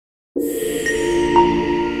Boom!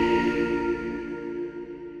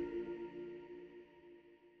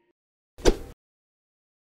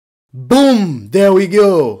 There we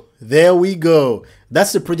go. There we go.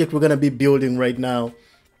 That's the project we're going to be building right now.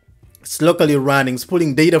 It's locally running. It's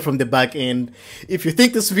pulling data from the back end. If you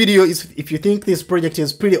think this project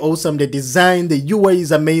is pretty awesome, the design, the UI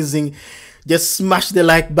is amazing, just smash the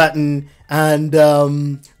like button and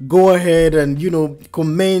go ahead and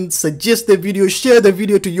comment, suggest the video, share the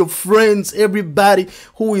video to your friends, everybody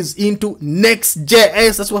who is into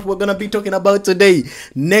Next.js. That's what we're gonna be talking about today.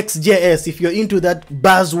 Next.js. If you're into that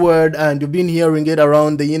buzzword and you've been hearing it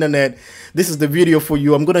around the internet, this is the video for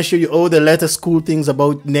you. I'm gonna show you all the latest cool things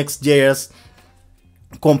about Next.js,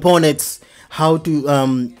 components, how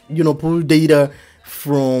to pull data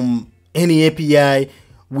from any API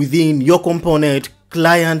within your component,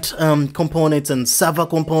 client components and server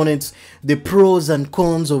components, the pros and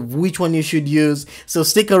cons of which one you should use. So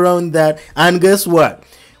stick around that, and guess what?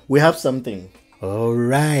 We have something. All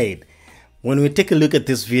right. When we take a look at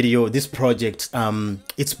this video, this project,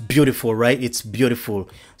 it's beautiful, right? It's beautiful.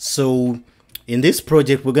 So in this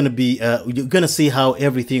project, we're gonna be you're gonna see how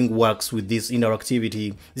everything works with this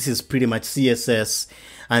interactivity. This is pretty much CSS,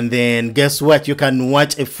 and then guess what? You can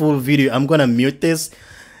watch a full video. I'm gonna mute this.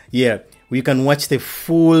 Yeah, you can watch the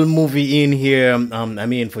full movie in here. I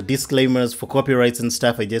mean, for disclaimers, for copyrights and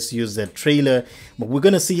stuff, I just use the trailer. But we're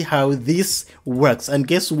gonna see how this works. And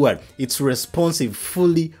guess what? It's responsive,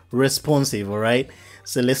 fully responsive. All right.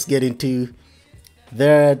 So let's get into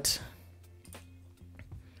that.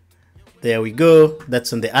 There we go.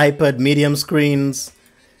 That's on the iPad, medium screens,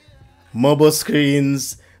 mobile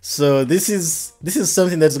screens. So this is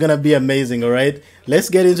something that's gonna be amazing. All right, let's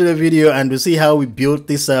get into the video and we'll see how we built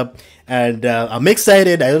this up. And I'm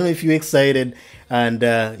excited. I don't know if you're excited, and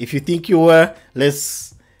if you think you are,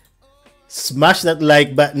 let's smash that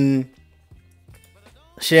like button,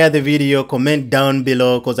 share the video, comment down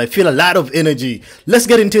below, because I feel a lot of energy. Let's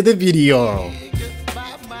get into the video.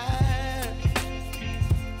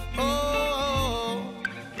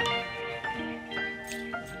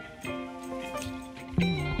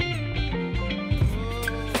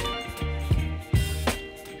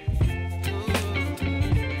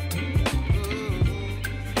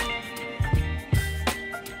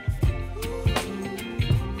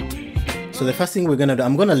 So the first thing we're gonna do,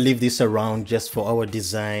 I'm gonna leave this around just for our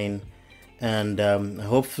design, and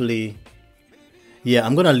hopefully, yeah,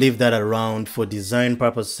 I'm gonna leave that around for design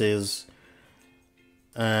purposes.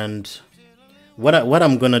 And what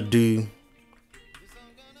I'm gonna do,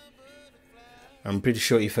 I'm pretty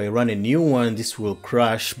sure if I run a new one, this will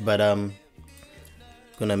crash, but I'm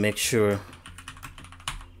gonna make sure.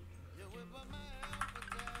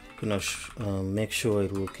 Make sure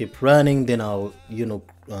it will keep running, then I'll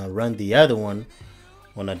run the other one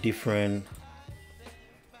on a different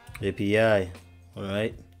API. All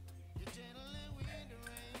right,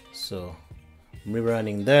 so I'm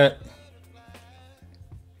rerunning that.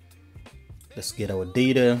 Let's get our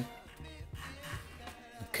data.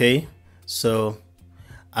 Okay, so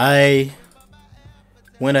I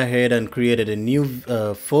went ahead and created a new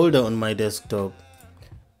folder on my desktop.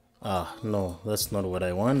 No, that's not what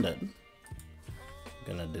I wanted. I'm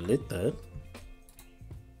gonna delete that.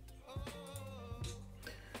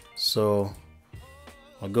 So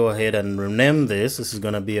I'll go ahead and rename this. This is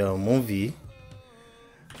gonna be our movie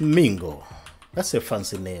Mingo. That's a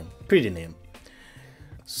fancy name, pretty name.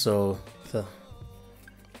 So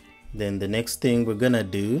then the next thing we're gonna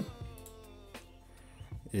do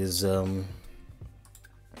is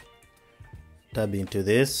tab into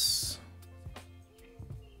this.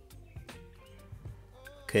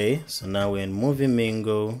 Okay, so now we're in movie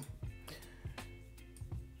Mingo.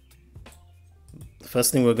 The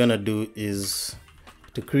first thing we're gonna do is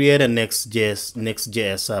to create a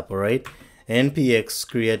Next.js app. All right, npx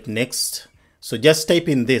create next. So just type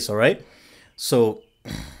in this. All right, so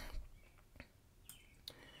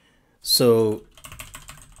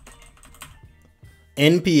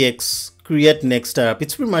npx create next app.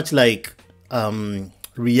 It's pretty much like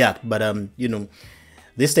React, but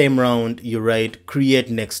this time around you write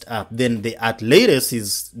create next app. Then the at latest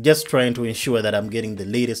is just trying to ensure that I'm getting the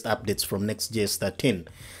latest updates from Next.js 13.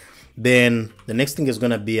 Then the next thing is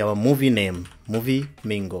gonna be our movie name, movie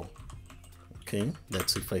Mingo. Okay,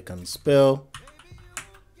 that's if I can spell.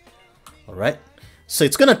 All right, so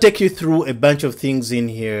it's gonna take you through a bunch of things in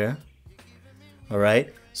here. All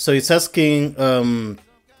right, so it's asking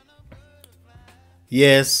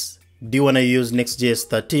yes, do you want to use Next.js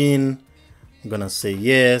 13? I'm gonna say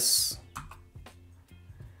yes.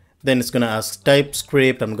 Then it's gonna ask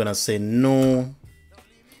TypeScript. I'm gonna say no.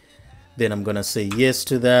 Then I'm gonna say yes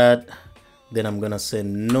to that. Then I'm gonna say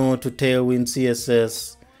no to Tailwind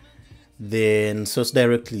CSS. Then source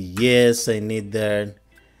directly, yes, I need that.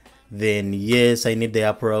 Then yes, I need the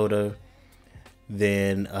app router.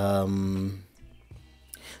 Then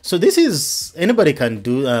so this is, anybody can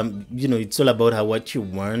do, you know, it's all about how what you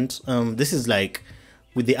want. This is like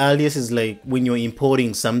with the alias is like when you're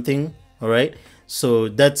importing something, all right? So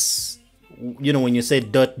that's, you know, when you say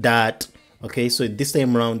dot dot, okay, so this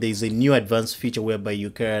time around there's a new advanced feature whereby you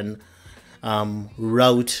can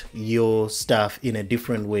route your stuff in a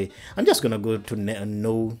different way. I'm just gonna go to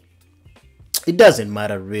no, it doesn't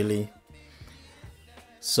matter really.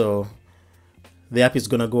 So the app is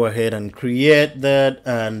gonna go ahead and create that,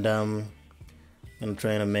 and I'm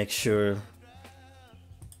trying to make sure.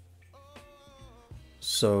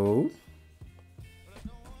 So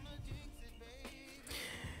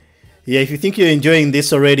yeah, if you think you're enjoying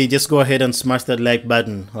this already, just go ahead and smash that like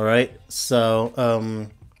button. All right, so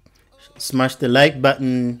smash the like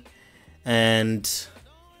button and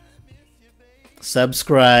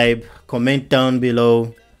subscribe, comment down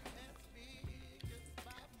below.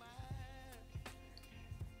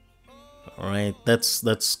 All right,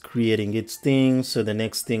 that's creating its thing. So the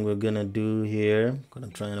next thing we're gonna do here, I'm gonna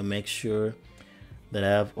try to make sure that I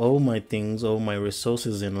have all my things, all my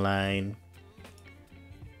resources in line.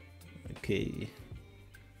 Okay.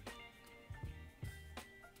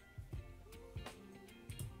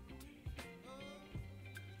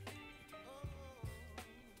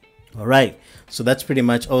 All right, so that's pretty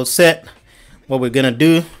much all set. What we're gonna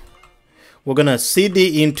do, we're gonna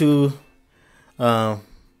cd into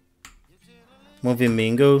Movie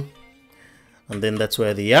Mingo, and then that's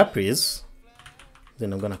where the app is.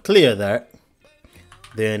 Then I'm gonna clear that,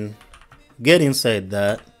 then get inside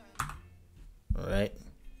that. All right,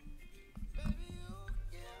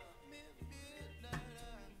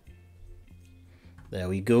 there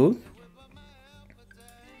we go.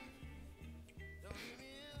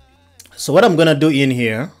 So what I'm gonna do in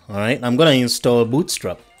here, all right, I'm gonna install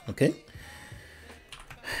Bootstrap. Okay,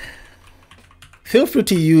 feel free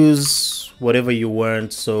to use whatever you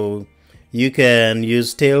want. So you can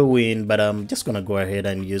use Tailwind, but I'm just gonna go ahead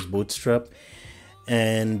and use Bootstrap.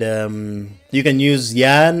 And you can use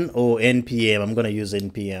Yarn or NPM. I'm gonna use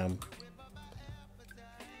NPM.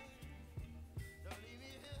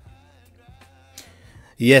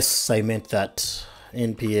 Yes, I meant that.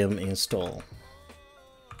 NPM install.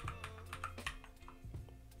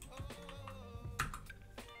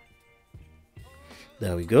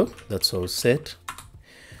 There we go. That's all set.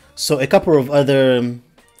 So a couple of other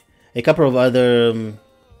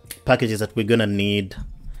packages that we're gonna need.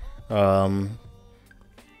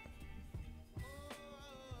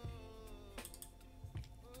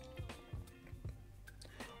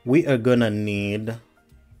 We are gonna need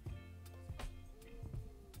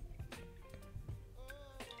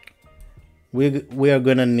we are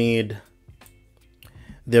gonna need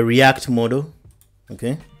the React model.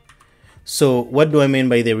 Okay. So what do I mean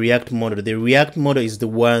by the React model? The React model is the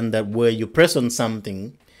one that where you press on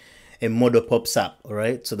something, a model pops up. All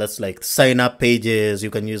right. So that's like sign up pages.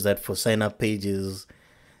 You can use that for sign up pages.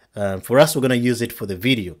 For us, we're gonna use it for the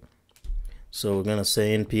video. So we're gonna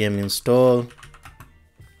say npm install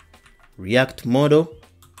React model.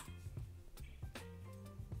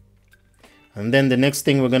 And then the next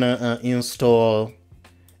thing we're gonna install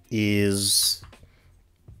is,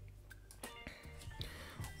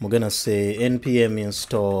 we're gonna say npm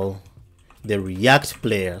install the React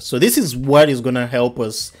player. So this is what is gonna help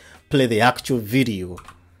us play the actual video.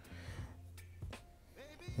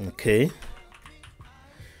 Okay.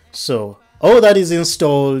 So all that is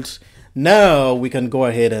installed. Now we can go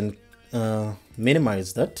ahead and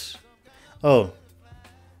minimize that. Oh,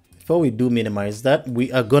 before we do minimize that,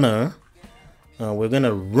 we are gonna we're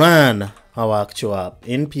gonna run our actual app.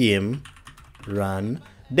 Npm run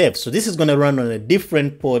dev. So this is gonna run on a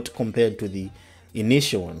different port compared to the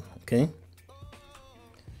initial one. Okay.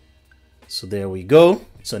 So there we go.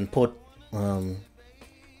 It's on port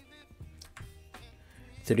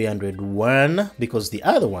 301 because the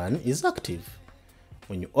other one is active.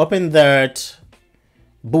 When you open that,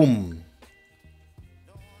 boom,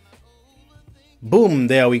 boom,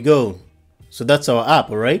 there we go. So that's our app.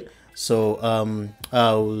 All right. So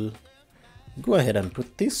I'll go ahead and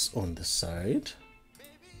put this on the side.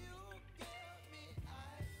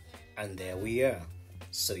 And there we are.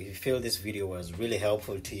 So if you feel this video was really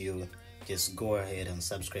helpful to you, just go ahead and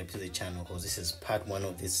subscribe to the channel, because this is part 1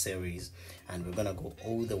 of this series, and we're gonna go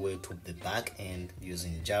all the way to the back end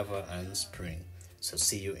using Java and Spring. So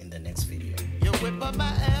see you in the next video.